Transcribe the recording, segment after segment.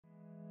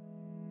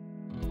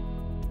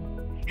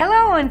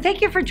Hello, and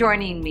thank you for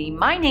joining me.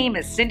 My name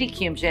is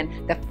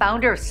Couyoumjian, the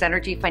founder of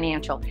Cinergy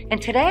Financial,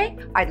 and today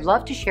I'd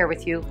love to share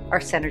with you our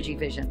Cinergy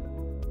Vision.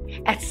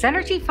 At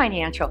Cinergy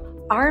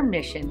Financial, our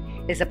mission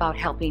is about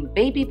helping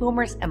baby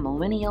boomers and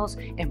millennials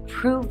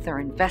improve their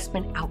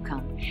investment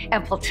outcome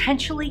and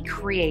potentially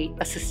create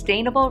a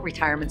sustainable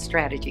retirement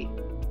strategy.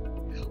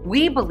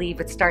 We believe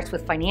it starts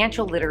with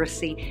financial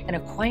literacy and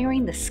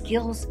acquiring the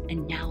skills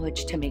and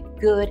knowledge to make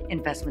good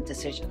investment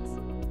decisions.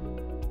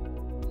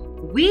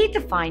 We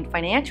define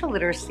financial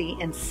literacy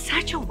in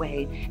such a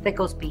way that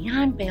goes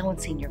beyond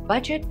balancing your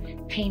budget,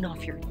 paying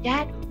off your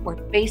debt, or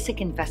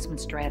basic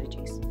investment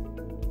strategies.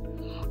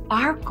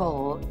 Our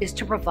goal is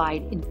to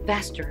provide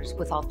investors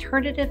with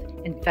alternative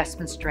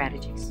investment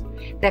strategies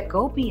that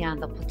go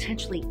beyond the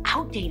potentially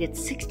outdated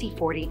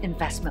 60-40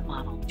 investment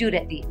model due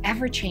to the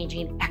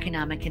ever-changing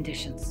economic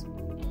conditions.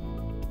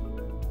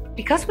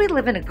 Because we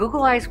live in a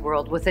Google-ized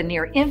world with a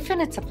near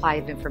infinite supply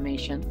of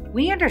information,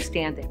 we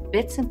understand that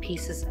bits and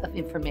pieces of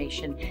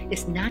information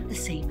is not the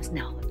same as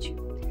knowledge.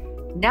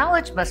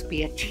 Knowledge must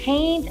be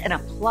attained and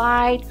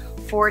applied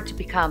for it to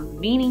become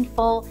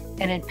meaningful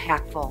and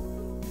impactful.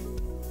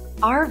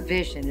 Our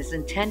vision is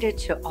intended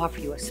to offer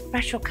you a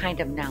special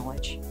kind of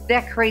knowledge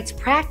that creates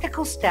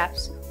practical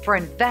steps for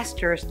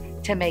investors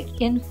to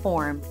make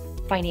informed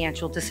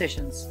financial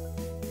decisions.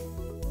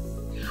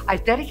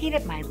 I've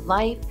dedicated my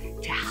life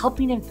to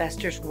helping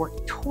investors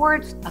work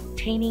towards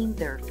obtaining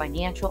their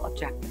financial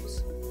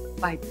objectives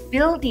by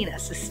building a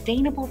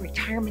sustainable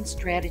retirement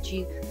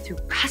strategy through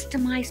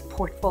customized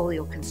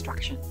portfolio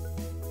construction.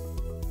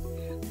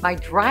 My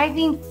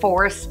driving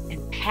force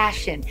and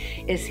passion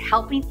is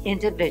helping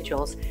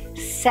individuals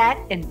set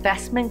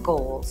investment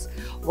goals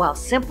while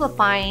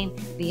simplifying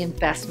the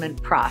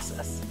investment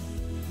process.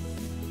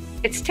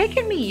 It's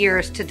taken me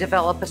years to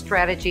develop a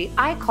strategy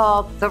I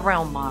call the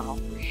Realm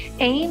Model,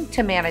 aimed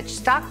to manage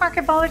stock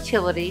market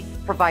volatility,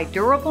 provide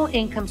durable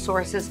income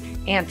sources,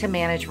 and to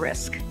manage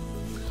risk.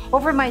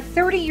 Over my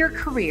 30-year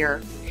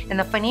career in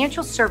the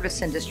financial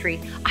service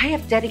industry, I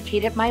have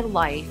dedicated my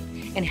life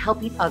in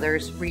helping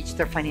others reach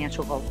their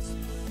financial goals.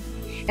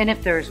 And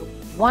if there's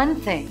one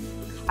thing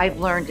I've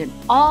learned in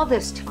all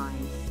this time,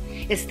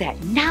 is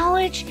that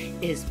knowledge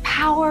is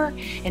power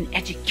and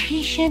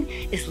education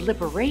is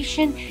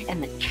liberation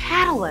and the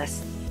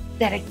catalyst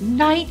that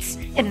ignites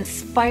and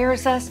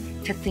inspires us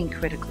to think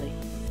critically.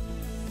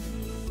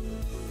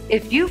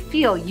 If you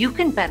feel you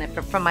can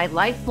benefit from my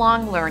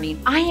lifelong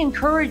learning, I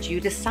encourage you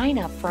to sign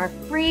up for our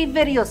free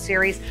video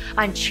series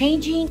on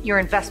changing your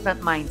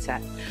investment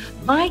mindset.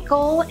 My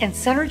goal in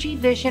Cinergy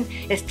Vision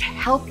is to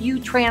help you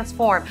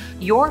transform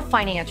your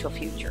financial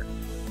future.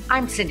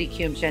 I'm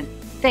Couyoumjian.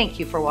 Thank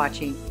you for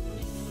watching.